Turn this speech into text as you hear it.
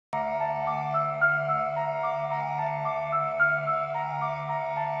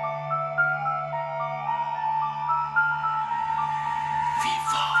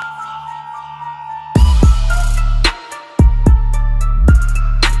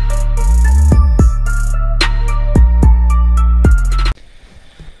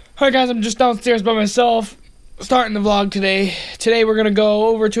Alright guys, I'm just downstairs by myself, starting the vlog today. Today we're going to go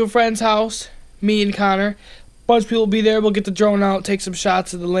over to a friend's house, me and Connor. A bunch of people will be there. We'll get the drone out, take some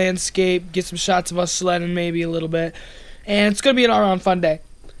shots of the landscape, get some shots of us sledding maybe a little bit. And it's going to be an all-around fun day.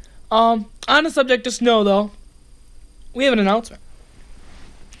 On the subject of snow though, we have an announcement.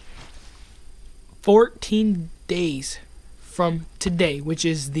 14 days from today, which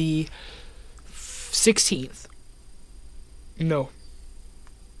is the 16th. No.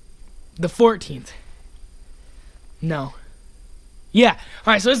 The 14th. No. Yeah.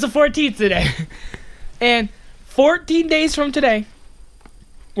 Alright, so it's the 14th today. And 14 days from today,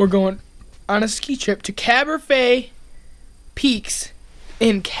 we're going on a ski trip to Cabernet Peaks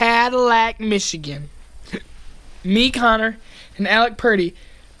in Cadillac, Michigan. Me, Connor, and Alec Purdy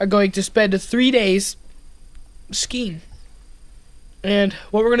are going to spend 3 days skiing. And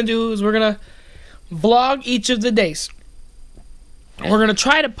what we're going to do is we're going to vlog each of the days. We're going to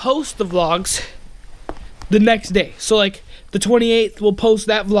try to post the vlogs the next day. So like the 28th, we'll post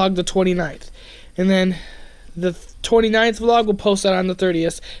that vlog the 29th. And then the 29th vlog, we'll post that on the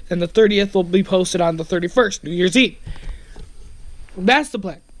 30th. And the 30th will be posted on the 31st, New Year's Eve. That's the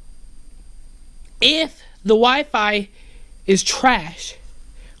plan. If the Wi-Fi is trash,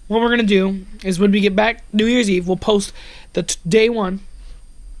 what we're going to do is when we get back New Year's Eve, we'll post the day 1.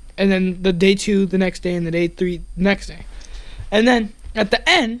 And then the day 2 the next day. And the day 3 the next day. And then at the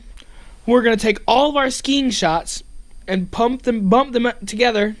end, we're going to take all of our skiing shots and bump them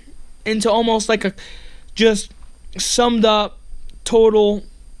together into almost like a just summed up total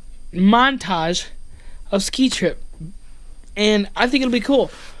montage of ski trip. And I think it'll be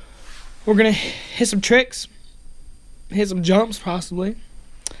cool. We're going to hit some tricks, hit some jumps possibly,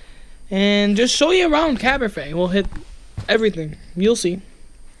 and just show you around Cabernet. We'll hit everything. You'll see.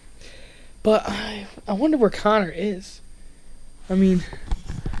 But I wonder where Connor is. I mean,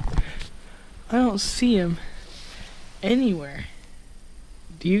 I don't see him anywhere.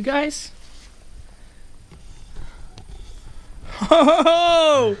 Do you guys?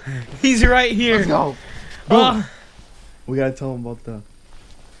 Oh, he's right here. Let's go. We gotta tell him about the.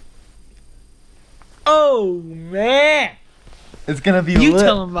 Oh man, it's gonna be you lit.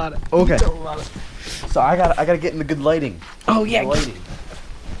 tell him about it. Okay. You tell him about it. So I gotta get in the good lighting. Oh yeah. Lighting.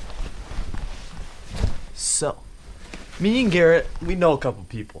 So, me and Garrett, we know a couple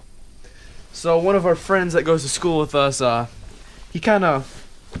people. So one of our friends that goes to school with us,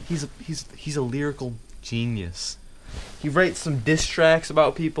 he's a lyrical genius. He writes some diss tracks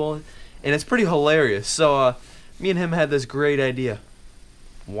about people, and it's pretty hilarious. So me and him had this great idea.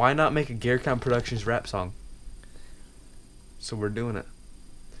 Why not make a Garrett Productions rap song? So we're doing it.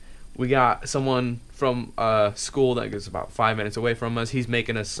 We got someone from school that is about 5 minutes away from us. He's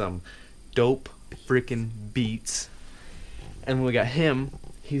making us some dope freaking beats. And when we got him,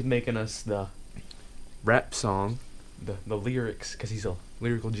 he's making us the rap song, the lyrics, because he's a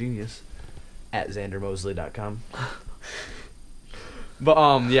lyrical genius, at xandermosley.com.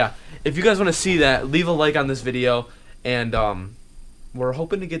 But, yeah, if you guys want to see that, leave a like on this video, and, we're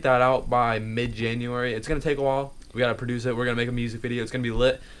hoping to get that out by mid-January. It's going to take a while. We got to produce it. We're going to make a music video. It's going to be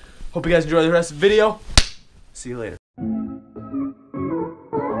lit. Hope you guys enjoy the rest of the video. See you later.